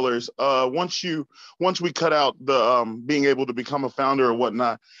resellers, once we cut out the being able to become a founder or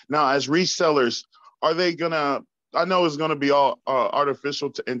whatnot, now as resellers, are they gonna? I know it's gonna be all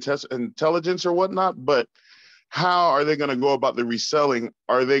artificial intelligence or whatnot, but how are they gonna go about the reselling?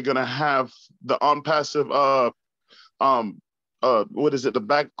 Are they gonna have the OnPassive what is it, the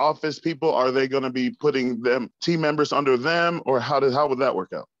back office people? Are they going to be putting them team members under them, or how would that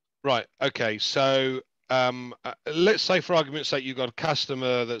work out? Right. Okay. So let's say, for argument's sake, you've got a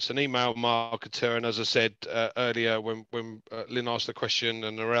customer that's an email marketer, and as I said earlier, when Lynn asked the question,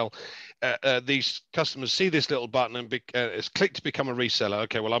 and Narelle, these customers see this little button and it's click to become a reseller.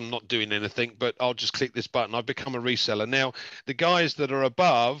 Okay, well, I'm not doing anything, but I'll just click this button. I've become a reseller. Now, the guys that are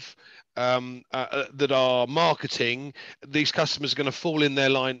above that are marketing, these customers are going to fall in their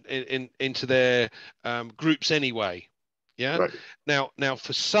line into their groups anyway. Yeah. Right. Now,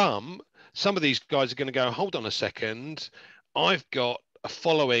 for some of these guys are going to go, hold on a second, I've got a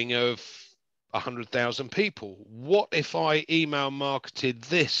following of 100,000 people. What if I email marketed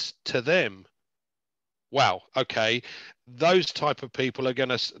this to them? Wow. Okay. Those type of people are going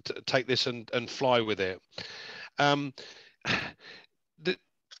to take this and fly with it.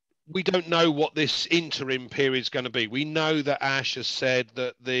 We don't know what this interim period is going to be. We know that Ash has said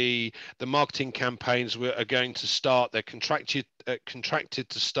that the marketing campaigns are going to start. They're contracted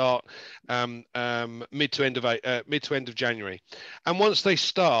to start mid to end of January. And once they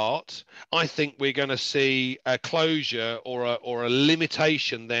start, I think we're going to see a closure or a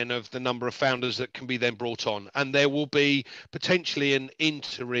limitation then of the number of founders that can be then brought on, and there will be potentially an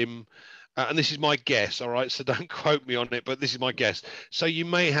interim. And this is my guess, all right? So don't quote me on it, but this is my guess. So you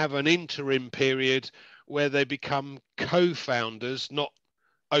may have an interim period where they become co-founders, not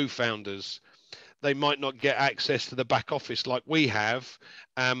O-founders. They might not get access to the back office like we have,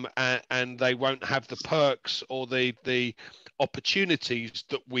 and they won't have the perks or the opportunities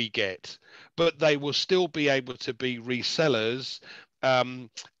that we get, but they will still be able to be resellers.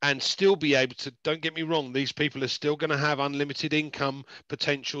 And still be able to, don't get me wrong, these people are still going to have unlimited income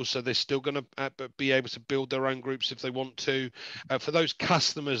potential, so they're still going to be able to build their own groups if they want to. For those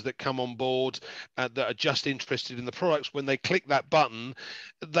customers that come on board that are just interested in the products, when they click that button,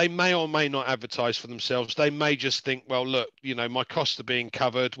 they may or may not advertise for themselves. They may just think, well, look, my costs are being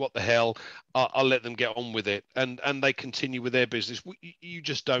covered, what the hell, I'll let them get on with it, and they continue with their business. You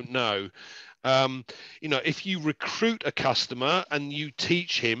just don't know. If you recruit a customer and you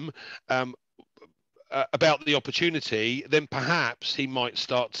teach him about the opportunity, then perhaps he might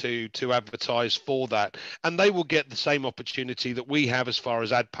start to advertise for that, and they will get the same opportunity that we have as far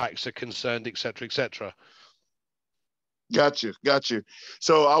as ad packs are concerned, etc., etc. Got you.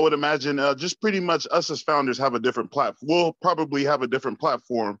 So I would imagine just pretty much us as founders have a different platform. We'll probably have a different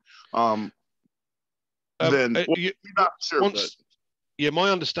platform. Not sure. Yeah,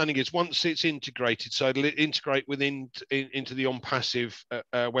 my understanding is once it's integrated, so it'll integrate into the OnPassive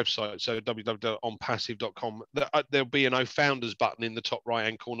website, so www.onpassive.com. There'll be an founders button in the top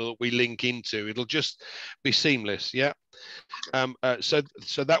right-hand corner that we link into. It'll just be seamless, yeah. So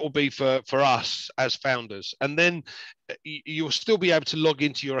that will be for us as founders, and then you'll still be able to log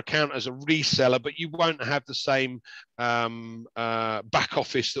into your account as a reseller, but you won't have the same back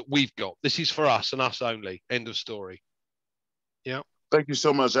office that we've got. This is for us and us only. End of story. Yeah. Thank you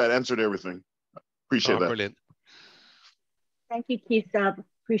so much. That answered everything. Appreciate that. Brilliant. Thank you, Keith.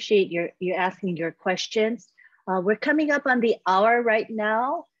 Appreciate you asking your questions. We're coming up on the hour right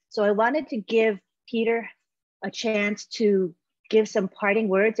now. So I wanted to give Peter a chance to give some parting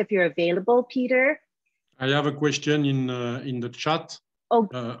words if you're available, Peter. I have a question in the chat. Oh,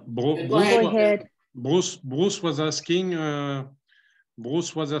 go ahead. Bruce was asking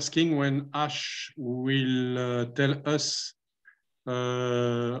when Ash will tell us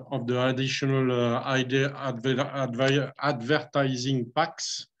of the additional advertising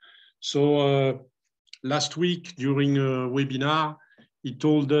packs. So last week during a webinar, he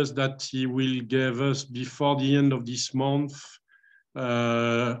told us that he will give us before the end of this month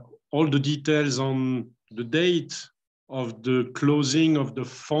all the details on the date of the closing of the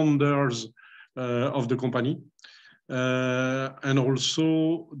founders of the company, and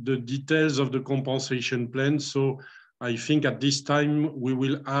also the details of the compensation plan. So I think at this time we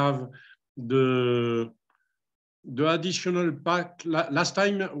will have the additional pack. Last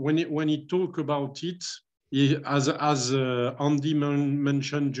time when he talked about it, as Andy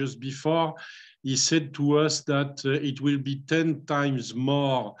mentioned just before, he said to us that it will be 10 times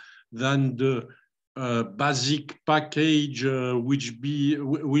more than the basic package, which will be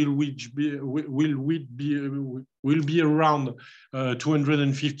around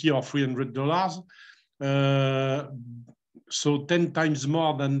 $250 or $300. So 10 times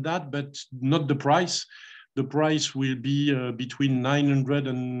more than that, but not the price. The price will be between $900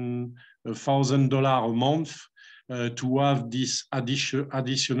 and $1,000 a month to have this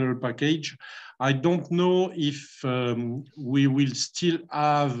additional package. I don't know if we will still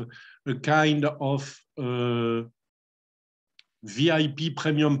have a kind of VIP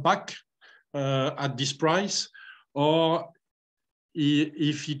premium pack at this price, or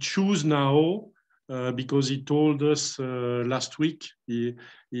if he choose now, because he told us last week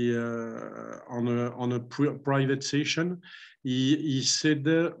on a private session, he said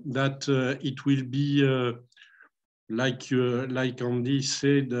that it will be like Andy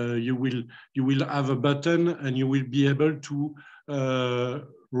said, you will have a button and you will be able to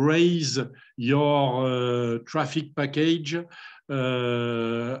raise your traffic package at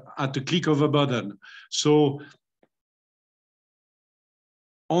the click of a button. So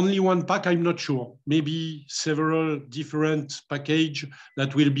only one pack, I'm not sure. Maybe several different packages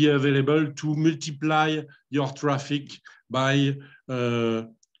that will be available to multiply your traffic by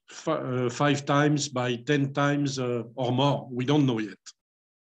 5 times, by 10 times or more. We don't know yet.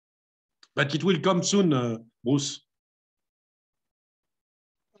 But it will come soon, Bruce.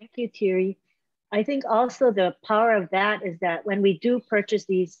 Thank you, Thierry. I think also the power of that is that when we do purchase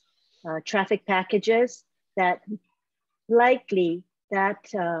these traffic packages, that likely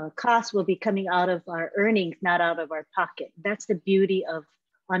that cost will be coming out of our earnings, not out of our pocket. That's the beauty of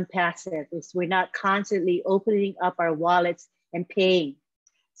OnPassive, is we're not constantly opening up our wallets and paying.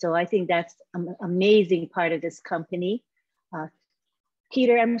 So I think that's an amazing part of this company.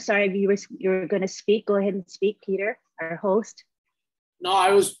 Peter, I'm sorry, if you were going to speak. Go ahead and speak, Peter, our host. No,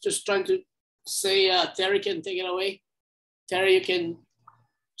 I was just trying to say, Terry can take it away. Terry, you can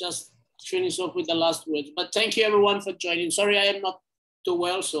just finish off with the last words. But thank you everyone for joining. Sorry, I am not too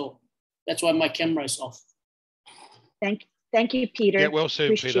well, so that's why my camera is off. Thank you, Peter. Get well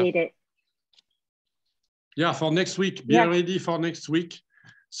soon, Appreciate Peter. it. Yeah, for next week. Be ready for next week.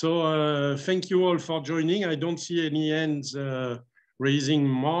 So thank you all for joining. I don't see any hands raising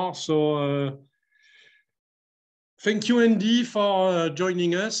more. So thank you, Andy, for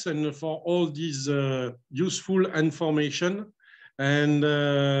joining us and for all this useful information. And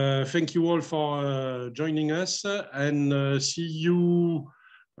thank you all for joining us, and see you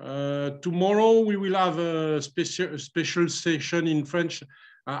tomorrow. We will have a special session in French.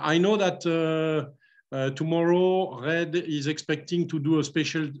 I know that tomorrow Red is expecting to do a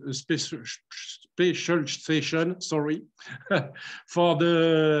special session, sorry, for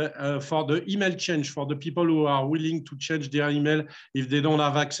the email change, for the people who are willing to change their email if they don't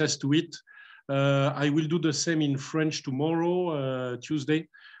have access to it. I will do the same in French tomorrow, Tuesday.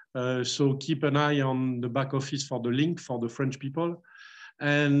 So keep an eye on the back office for the link for the French people.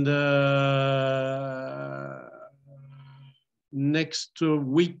 And next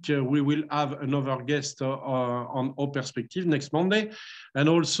week, we will have another guest on OnPassive next Monday. And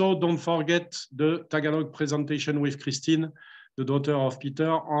also, don't forget the Tagalog presentation with Christine, the daughter of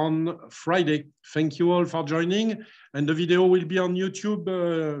Peter, on Friday. Thank you all for joining. And the video will be on YouTube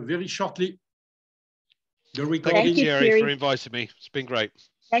very shortly. The recording. Thank you, Thierry, for inviting me. It's been great.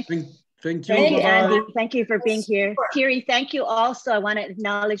 Thank you. Thank you. Thank you, Andy. Thank you for being here. Thierry, thank you also. I want to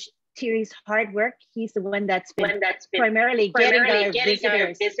acknowledge Thierry's hard work. He's the one that's been primarily getting our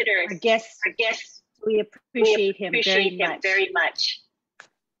visitors, our guests We appreciate him very much.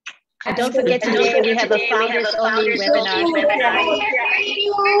 And don't forget today we have a founders-only webinar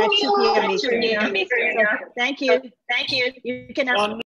at 2 p.m. Eastern. So, thank you. You can